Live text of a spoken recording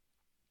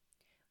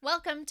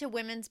Welcome to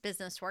Women's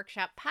Business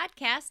Workshop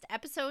Podcast,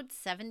 episode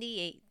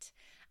 78.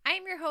 I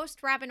am your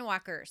host, Robin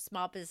Walker,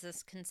 small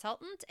business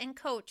consultant and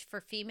coach for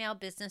female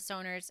business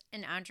owners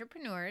and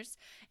entrepreneurs,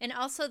 and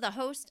also the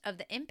host of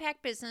the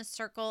Impact Business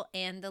Circle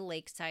and the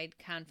Lakeside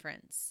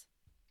Conference.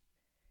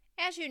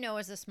 As you know,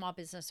 as a small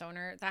business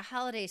owner, the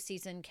holiday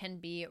season can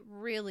be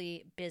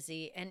really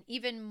busy and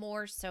even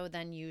more so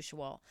than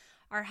usual.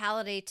 Our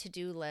holiday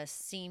to-do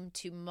lists seem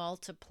to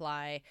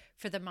multiply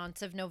for the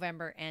months of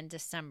November and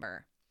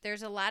December.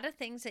 There's a lot of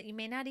things that you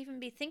may not even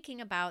be thinking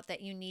about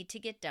that you need to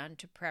get done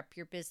to prep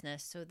your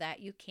business so that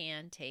you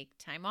can take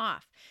time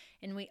off.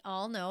 And we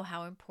all know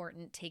how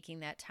important taking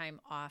that time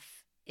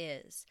off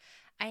is.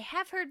 I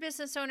have heard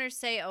business owners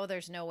say, oh,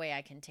 there's no way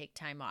I can take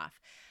time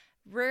off.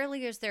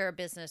 Rarely is there a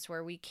business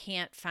where we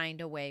can't find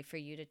a way for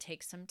you to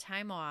take some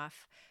time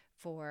off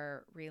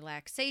for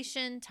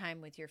relaxation,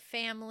 time with your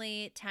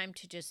family, time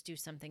to just do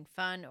something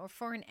fun, or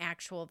for an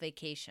actual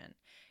vacation.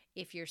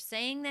 If you're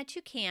saying that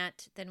you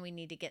can't, then we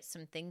need to get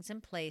some things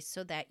in place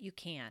so that you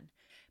can.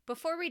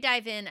 Before we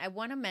dive in, I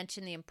want to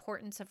mention the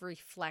importance of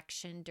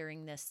reflection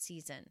during this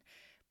season.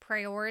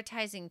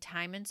 Prioritizing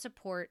time and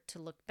support to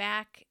look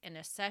back and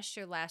assess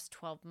your last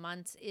 12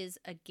 months is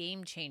a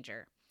game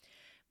changer.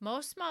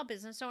 Most small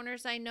business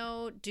owners I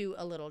know do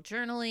a little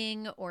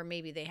journaling, or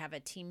maybe they have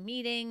a team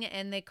meeting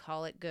and they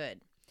call it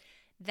good.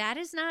 That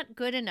is not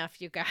good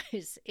enough, you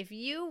guys. If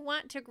you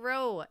want to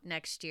grow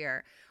next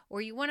year,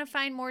 or you want to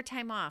find more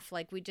time off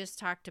like we just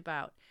talked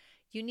about,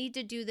 you need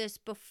to do this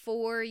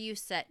before you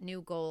set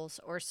new goals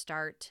or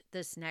start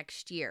this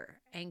next year.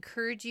 I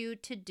encourage you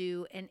to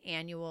do an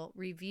annual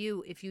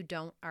review if you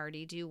don't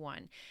already do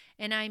one.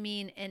 And I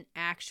mean an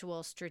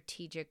actual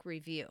strategic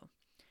review.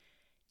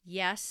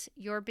 Yes,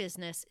 your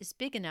business is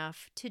big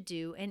enough to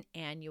do an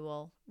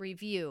annual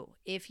review.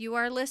 If you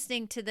are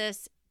listening to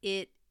this,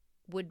 it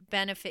would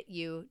benefit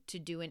you to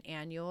do an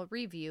annual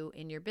review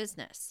in your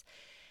business.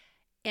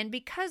 And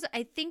because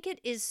I think it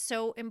is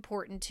so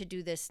important to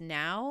do this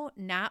now,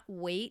 not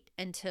wait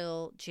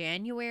until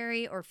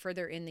January or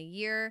further in the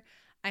year,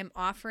 I'm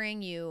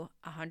offering you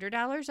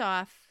 $100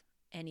 off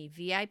any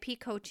VIP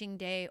coaching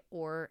day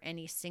or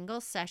any single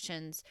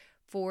sessions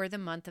for the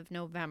month of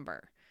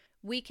November.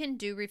 We can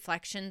do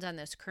reflections on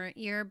this current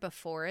year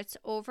before it's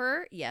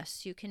over.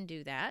 Yes, you can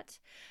do that.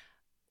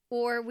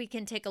 Or we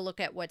can take a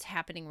look at what's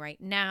happening right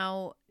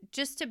now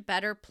just to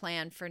better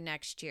plan for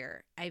next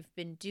year. I've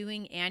been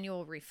doing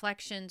annual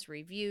reflections,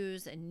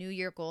 reviews, and New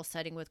Year goal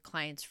setting with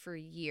clients for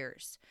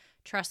years.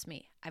 Trust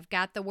me, I've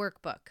got the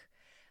workbook.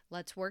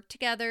 Let's work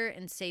together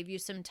and save you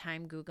some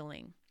time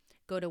Googling.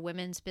 Go to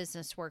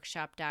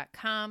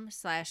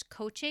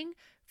womensbusinessworkshop.com/coaching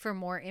for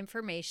more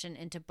information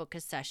and to book a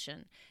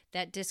session.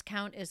 That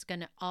discount is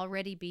going to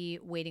already be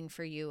waiting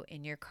for you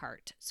in your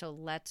cart. So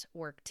let's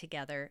work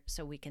together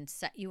so we can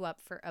set you up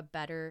for a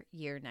better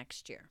year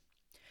next year.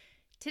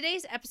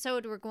 Today's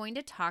episode, we're going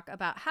to talk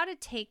about how to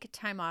take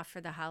time off for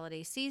the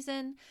holiday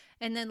season.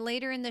 And then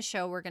later in the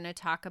show, we're going to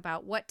talk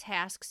about what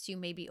tasks you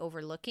may be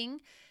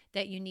overlooking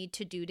that you need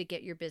to do to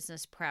get your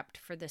business prepped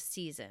for the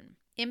season.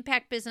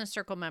 Impact Business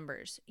Circle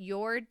members,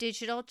 your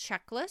digital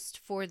checklist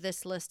for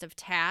this list of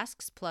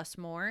tasks plus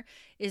more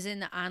is in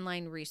the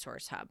online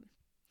resource hub.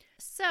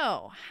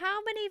 So,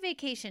 how many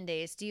vacation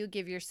days do you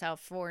give yourself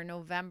for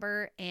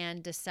November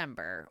and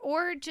December,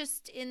 or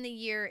just in the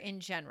year in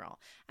general?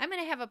 I'm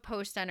going to have a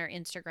post on our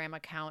Instagram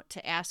account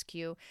to ask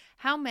you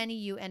how many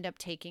you end up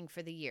taking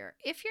for the year.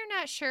 If you're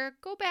not sure,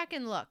 go back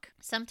and look.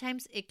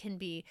 Sometimes it can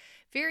be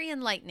very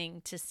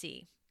enlightening to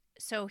see.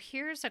 So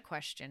here's a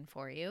question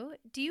for you.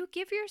 Do you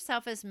give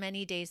yourself as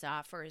many days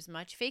off or as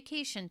much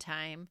vacation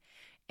time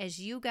as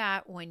you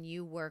got when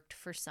you worked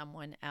for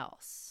someone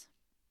else?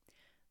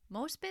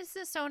 Most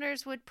business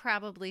owners would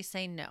probably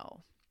say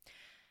no.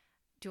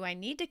 Do I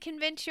need to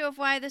convince you of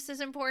why this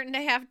is important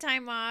to have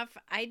time off?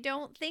 I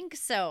don't think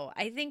so.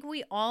 I think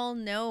we all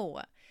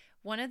know.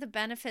 One of the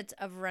benefits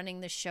of running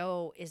the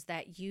show is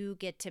that you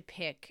get to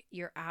pick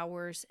your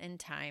hours and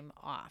time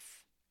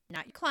off.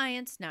 Not your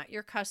clients, not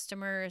your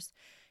customers.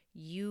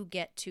 You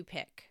get to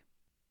pick.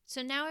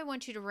 So now I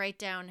want you to write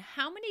down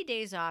how many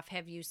days off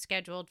have you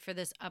scheduled for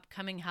this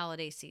upcoming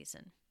holiday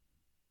season?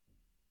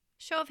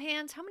 Show of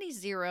hands, how many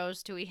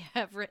zeros do we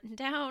have written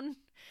down?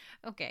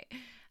 Okay,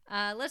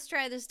 let's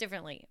try this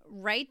differently.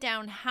 Write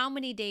down how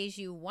many days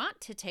you want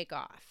to take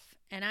off.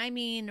 And I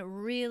mean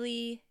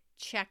really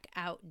check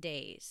out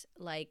days,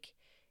 like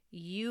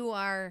you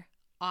are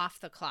off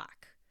the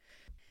clock.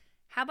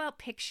 How about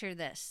picture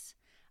this?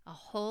 A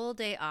whole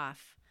day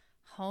off,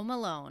 home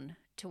alone,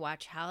 to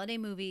watch holiday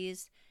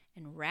movies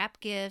and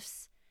wrap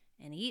gifts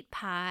and eat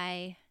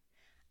pie.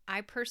 I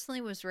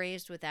personally was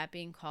raised with that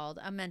being called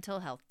a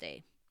mental health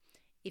day.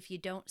 If you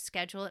don't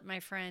schedule it,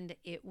 my friend,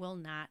 it will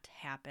not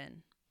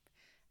happen.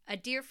 A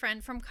dear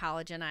friend from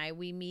college and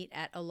we meet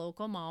at a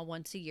local mall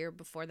once a year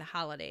before the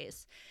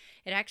holidays.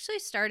 It actually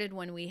started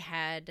when we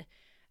had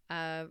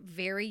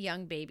very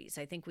young babies.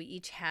 I think we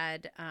each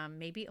had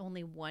maybe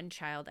only one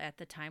child at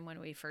the time when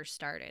we first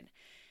started.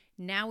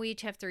 Now we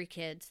each have 3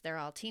 kids. They're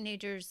all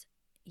teenagers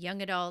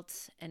young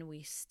adults, and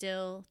we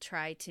still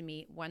try to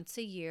meet once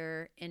a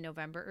year in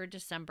November or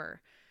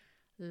December.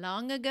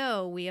 Long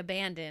ago, we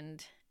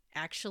abandoned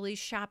actually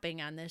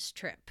shopping on this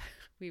trip.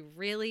 We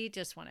really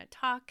just want to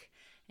talk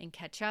and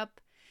catch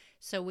up.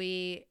 So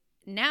we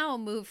now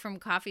move from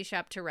coffee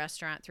shop to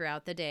restaurant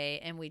throughout the day,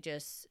 and we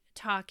just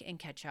talk and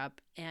catch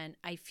up. And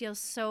I feel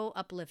so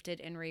uplifted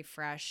and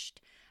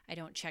refreshed. I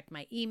don't check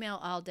my email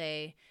all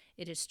day.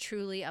 It is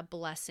truly a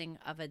blessing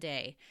of a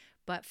day.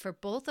 But for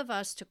both of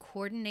us to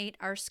coordinate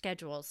our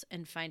schedules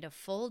and find a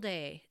full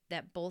day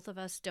that both of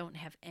us don't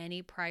have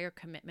any prior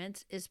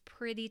commitments is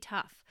pretty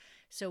tough.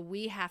 So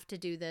we have to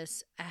do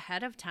this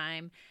ahead of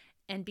time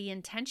and be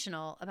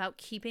intentional about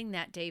keeping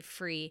that day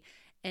free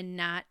and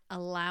not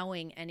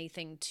allowing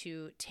anything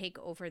to take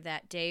over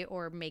that day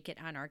or make it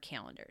on our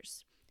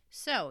calendars.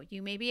 So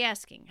you may be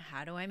asking,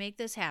 how do I make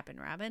this happen,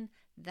 Robin?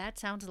 That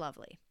sounds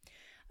lovely.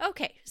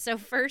 Okay, so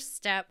first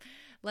step,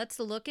 let's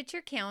look at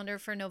your calendar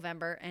for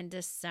November and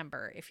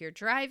December. If you're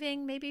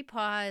driving, maybe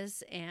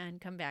pause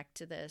and come back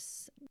to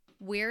this.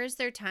 Where is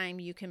there time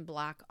you can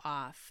block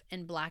off,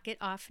 and block it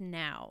off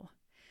now?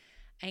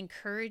 I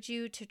encourage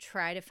you to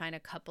try to find a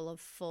couple of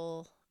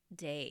full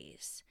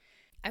days.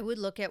 I would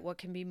look at what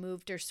can be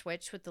moved or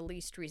switched with the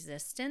least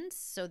resistance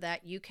so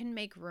that you can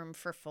make room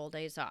for full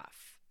days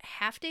off.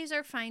 Half days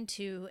are fine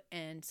too,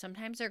 and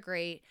sometimes are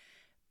great.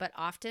 But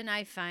often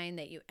I find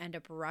that you end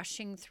up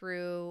rushing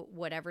through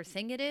whatever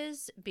thing it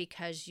is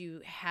because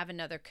you have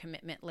another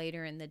commitment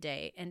later in the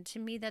day. And to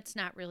me, that's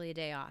not really a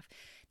day off.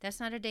 That's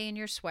not a day in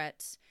your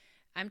sweats.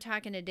 I'm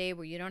talking a day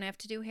where you don't have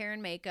to do hair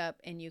and makeup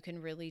and you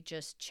can really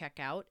just check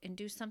out and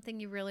do something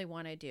you really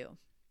want to do.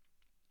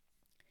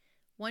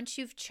 Once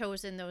you've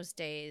chosen those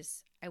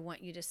days, I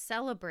want you to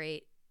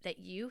celebrate that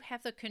you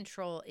have the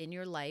control in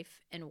your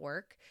life and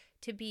work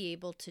to be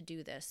able to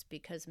do this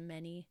because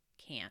many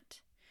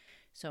can't.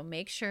 So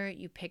make sure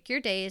you pick your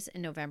days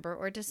in November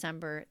or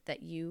December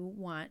that you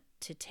want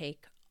to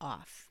take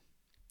off.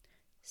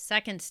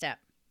 Second step,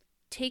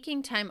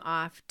 taking time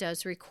off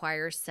does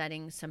require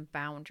setting some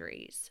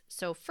boundaries.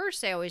 So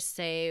first, I always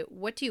say,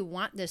 what do you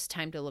want this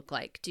time to look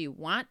like? Do you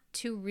want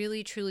to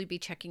really, truly be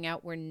checking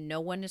out where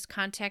no one is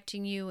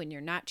contacting you and you're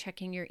not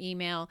checking your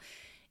email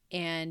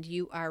and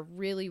you are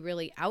really,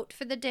 really out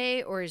for the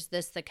day? Or is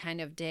this the kind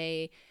of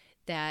day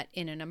that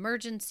in an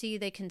emergency,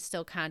 they can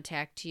still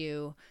contact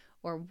you?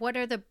 Or what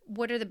are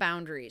the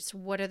boundaries?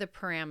 What are the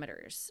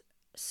parameters?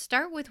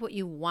 Start with what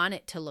you want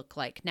it to look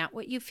like, not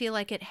what you feel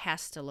like it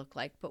has to look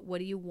like, but what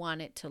do you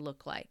want it to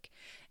look like?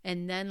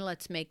 And then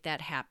let's make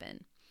that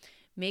happen.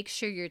 Make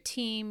sure your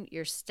team,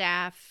 your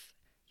staff,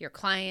 your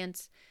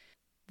clients,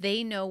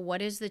 they know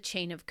what is the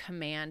chain of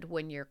command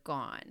when you're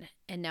gone.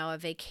 And now a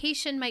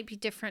vacation might be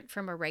different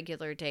from a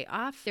regular day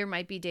off. There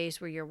might be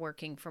days where you're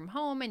working from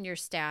home and your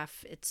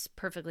staff, it's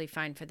perfectly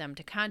fine for them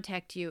to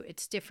contact you.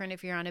 It's different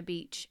if you're on a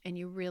beach and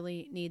you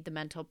really need the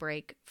mental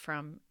break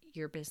from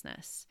your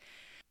business.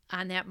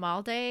 On that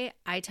mall day,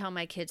 I tell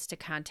my kids to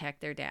contact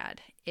their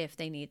dad if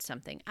they need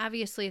something.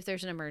 Obviously, if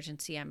there's an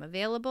emergency, I'm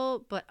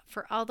available. But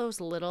for all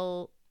those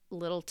little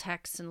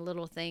texts and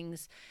little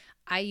things,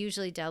 I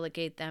usually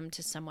delegate them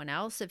to someone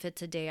else if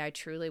it's a day I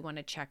truly want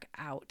to check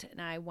out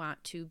and I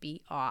want to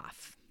be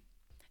off.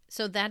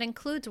 So that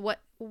includes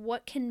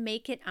what can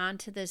make it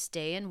onto this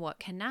day and what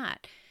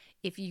cannot.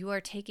 If you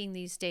are taking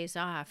these days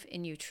off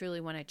and you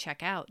truly want to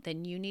check out,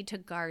 then you need to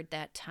guard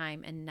that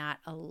time and not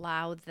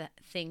allow the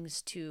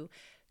things to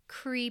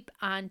creep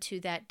onto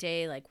that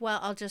day. Like, well,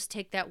 I'll just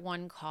take that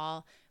one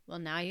call. Well,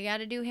 now you got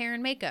to do hair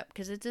and makeup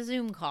because it's a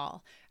Zoom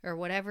call or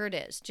whatever it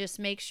is. Just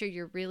make sure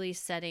you're really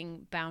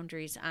setting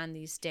boundaries on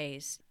these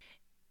days.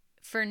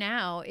 For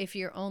now, if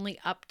you're only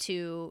up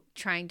to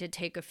trying to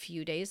take a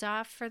few days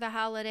off for the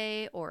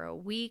holiday or a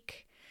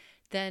week,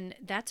 then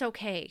that's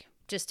okay.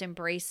 Just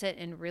embrace it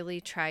and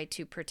really try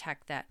to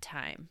protect that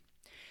time.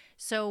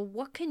 So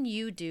what can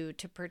you do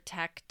to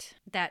protect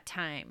that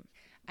time?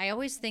 I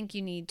always think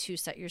you need to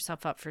set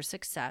yourself up for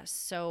success.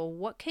 So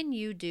what can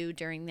you do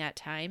during that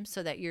time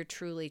so that you're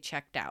truly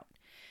checked out?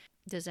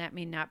 Does that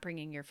mean not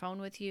bringing your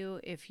phone with you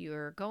if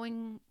you're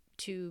going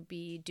to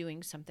be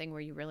doing something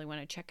where you really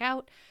want to check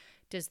out?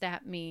 Does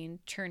that mean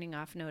turning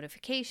off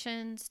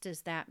notifications?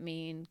 Does that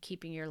mean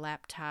keeping your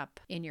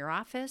laptop in your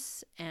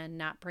office and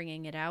not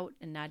bringing it out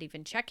and not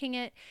even checking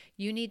it?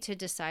 You need to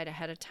decide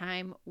ahead of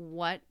time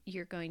what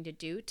you're going to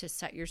do to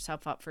set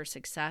yourself up for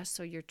success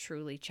so you're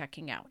truly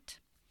checking out.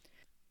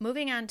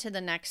 Moving on to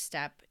the next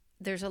step,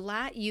 there's a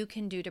lot you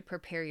can do to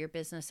prepare your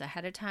business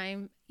ahead of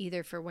time,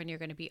 either for when you're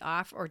going to be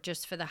off or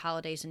just for the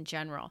holidays in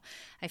general.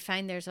 I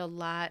find there's a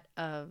lot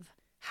of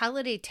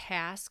holiday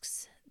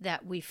tasks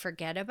that we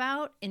forget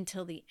about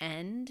until the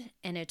end,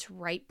 and it's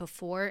right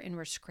before, and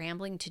we're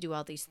scrambling to do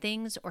all these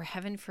things, or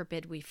heaven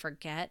forbid we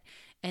forget,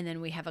 and then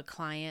we have a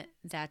client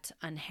that's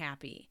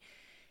unhappy.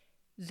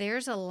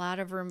 There's a lot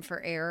of room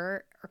for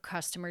error or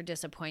customer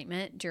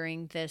disappointment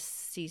during this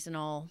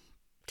seasonal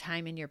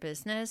time in your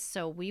business.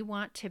 So we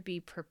want to be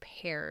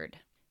prepared.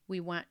 We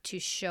want to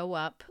show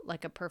up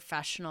like a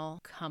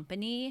professional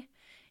company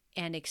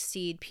and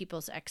exceed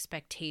people's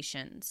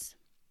expectations.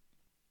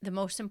 The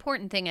most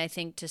important thing I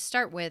think to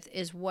start with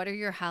is, what are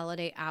your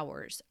holiday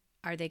hours?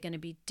 Are they going to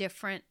be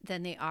different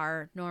than they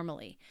are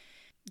normally?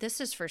 This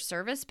is for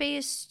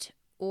service-based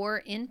or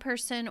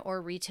in-person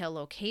or retail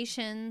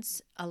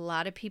locations. A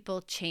lot of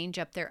people change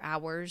up their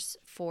hours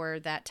for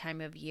that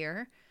time of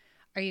year.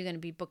 Are you going to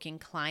be booking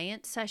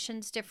client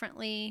sessions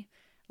differently?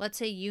 Let's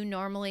say you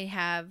normally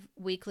have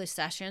weekly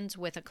sessions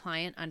with a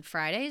client on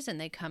Fridays and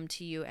they come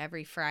to you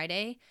every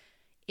Friday.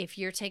 If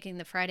you're taking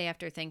the Friday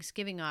after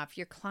Thanksgiving off,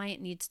 your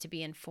client needs to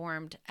be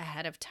informed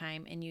ahead of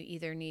time, and you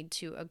either need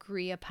to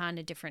agree upon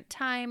a different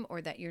time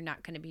or that you're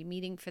not going to be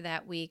meeting for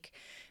that week.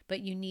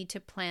 But you need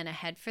to plan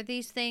ahead for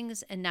these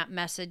things and not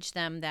message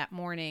them that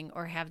morning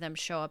or have them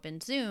show up in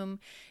Zoom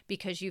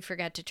because you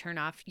forgot to turn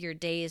off your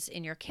days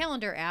in your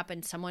calendar app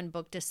and someone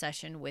booked a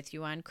session with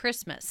you on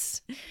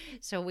Christmas.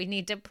 So we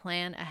need to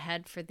plan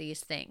ahead for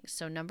these things.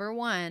 So number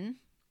one,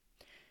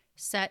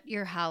 set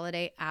your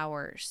holiday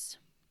hours.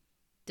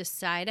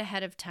 Decide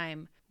ahead of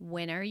time,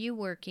 when are you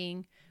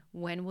working?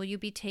 When will you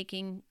be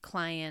taking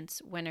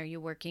clients? When are you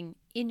working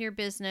in your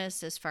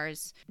business as far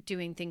as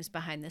doing things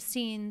behind the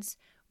scenes?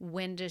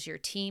 When does your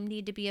team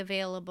need to be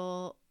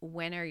available?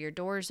 When are your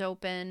doors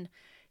open?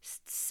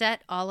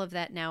 Set all of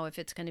that now if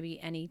it's going to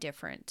be any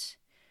different.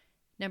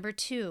 Number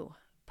two,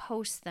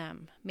 post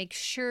them. Make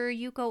sure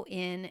you go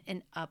in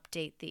and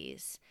update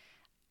these.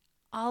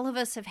 All of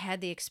us have had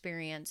the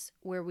experience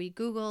where we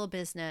Google a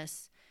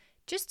business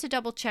just to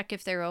double check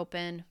if they're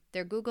open.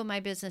 They're Google My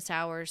Business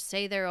hours,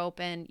 say they're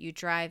open, you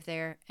drive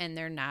there and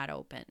they're not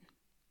open.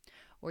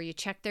 Or you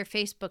check their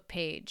Facebook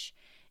page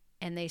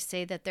and they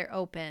say that they're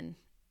open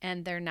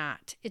and they're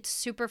not. It's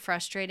super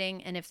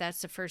frustrating. And if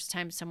that's the first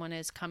time someone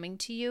is coming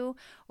to you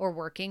or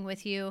working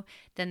with you,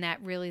 then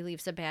that really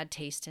leaves a bad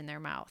taste in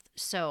their mouth.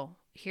 So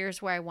here's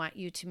where I want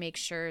you to make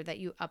sure that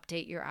you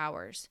update your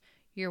hours.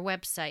 Your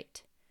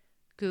website,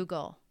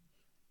 Google,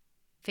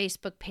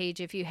 Facebook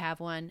page if you have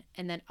one,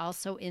 and then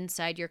also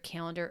inside your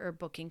calendar or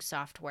booking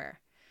software.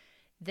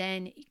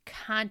 Then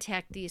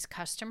contact these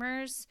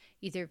customers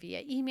either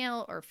via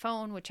email or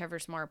phone,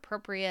 whichever's more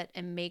appropriate,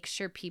 and make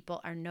sure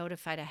people are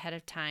notified ahead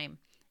of time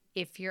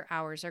if your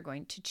hours are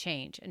going to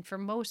change. And for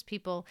most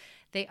people,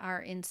 they are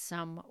in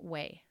some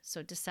way.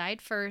 So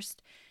decide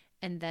first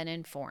and then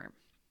inform.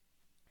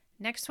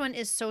 Next one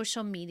is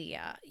social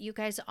media. You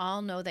guys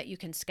all know that you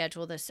can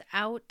schedule this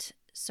out.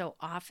 So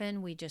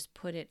often we just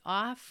put it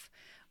off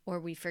or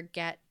we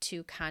forget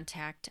to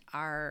contact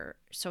our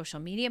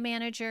social media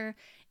manager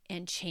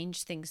and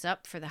change things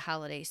up for the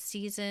holiday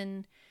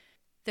season.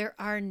 There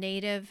are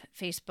native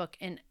Facebook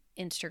and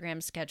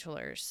Instagram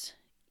schedulers.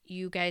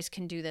 You guys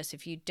can do this.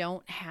 If you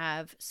don't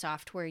have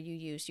software you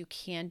use, you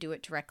can do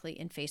it directly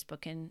in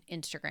Facebook and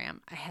Instagram.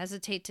 I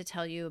hesitate to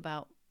tell you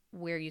about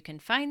where you can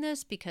find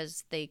this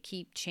because they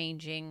keep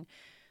changing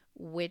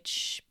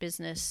which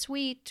business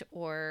suite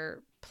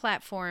or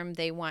platform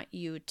they want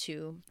you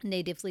to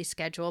natively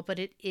schedule, but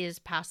it is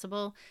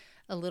possible.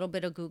 A little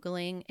bit of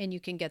Googling and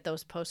you can get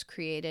those posts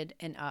created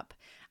and up.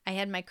 I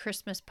had my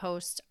Christmas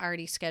post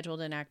already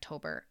scheduled in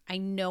October. I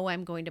know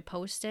I'm going to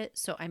post it,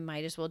 so I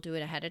might as well do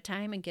it ahead of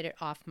time and get it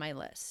off my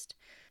list.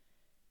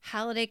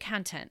 Holiday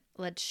content.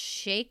 Let's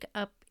shake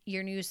up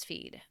your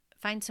newsfeed.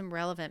 Find some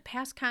relevant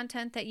past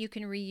content that you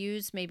can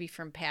reuse, maybe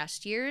from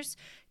past years.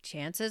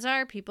 Chances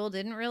are people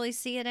didn't really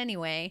see it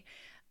anyway.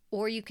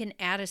 Or you can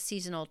add a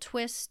seasonal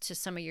twist to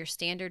some of your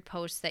standard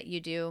posts that you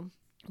do.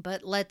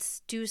 But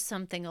let's do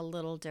something a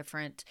little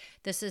different.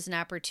 This is an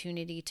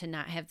opportunity to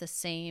not have the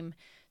same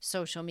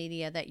social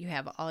media that you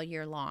have all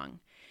year long.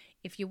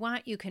 If you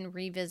want, you can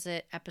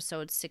revisit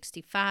episode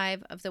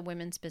 65 of the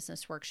Women's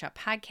Business Workshop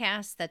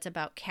podcast. That's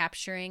about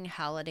capturing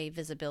holiday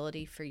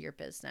visibility for your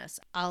business.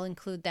 I'll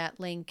include that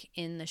link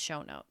in the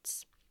show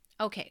notes.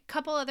 Okay, a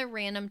couple other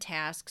random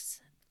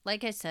tasks.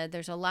 Like I said,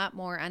 there's a lot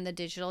more on the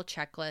digital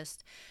checklist,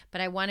 but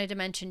I wanted to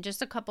mention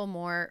just a couple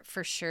more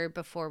for sure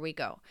before we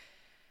go.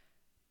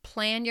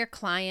 Plan your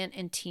client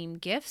and team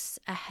gifts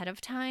ahead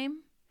of time.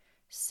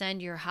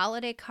 Send your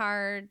holiday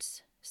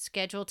cards.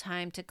 Schedule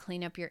time to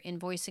clean up your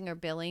invoicing or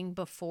billing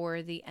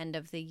before the end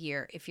of the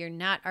year. If you're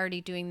not already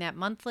doing that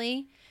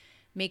monthly,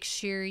 make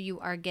sure you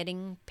are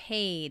getting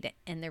paid.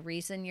 And the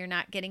reason you're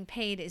not getting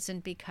paid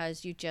isn't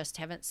because you just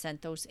haven't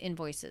sent those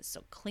invoices.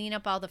 So clean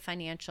up all the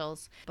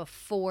financials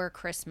before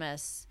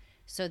Christmas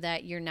so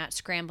that you're not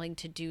scrambling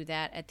to do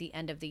that at the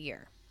end of the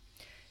year.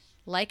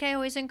 Like I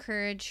always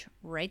encourage,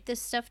 write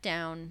this stuff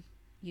down.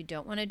 You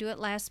don't want to do it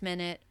last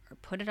minute or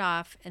put it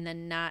off and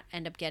then not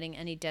end up getting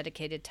any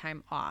dedicated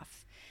time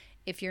off.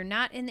 If you're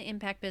not in the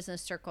Impact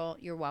Business Circle,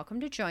 you're welcome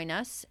to join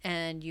us,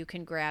 and you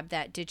can grab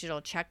that digital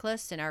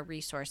checklist in our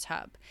resource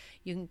hub.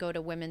 You can go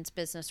to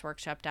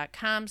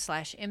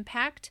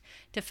womensbusinessworkshop.com/impact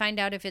to find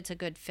out if it's a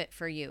good fit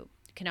for you.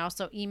 You can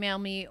also email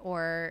me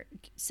or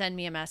send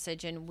me a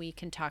message and we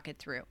can talk it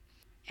through.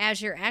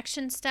 As your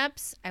action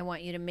steps, I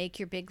want you to make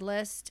your big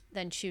list,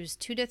 then choose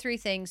 2 to 3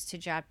 things to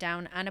jot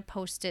down on a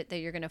Post-it that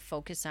you're going to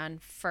focus on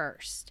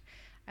first.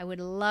 I would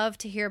love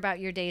to hear about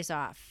your days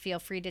off. Feel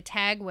free to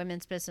tag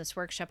Women's Business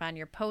Workshop on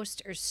your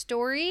post or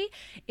story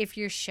if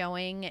you're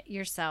showing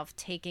yourself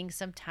taking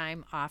some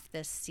time off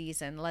this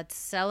season. Let's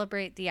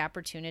celebrate the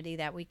opportunity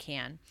that we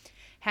can.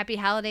 Happy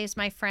holidays,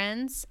 my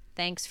friends.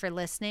 Thanks for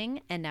listening,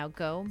 and now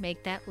go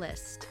make that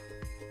list.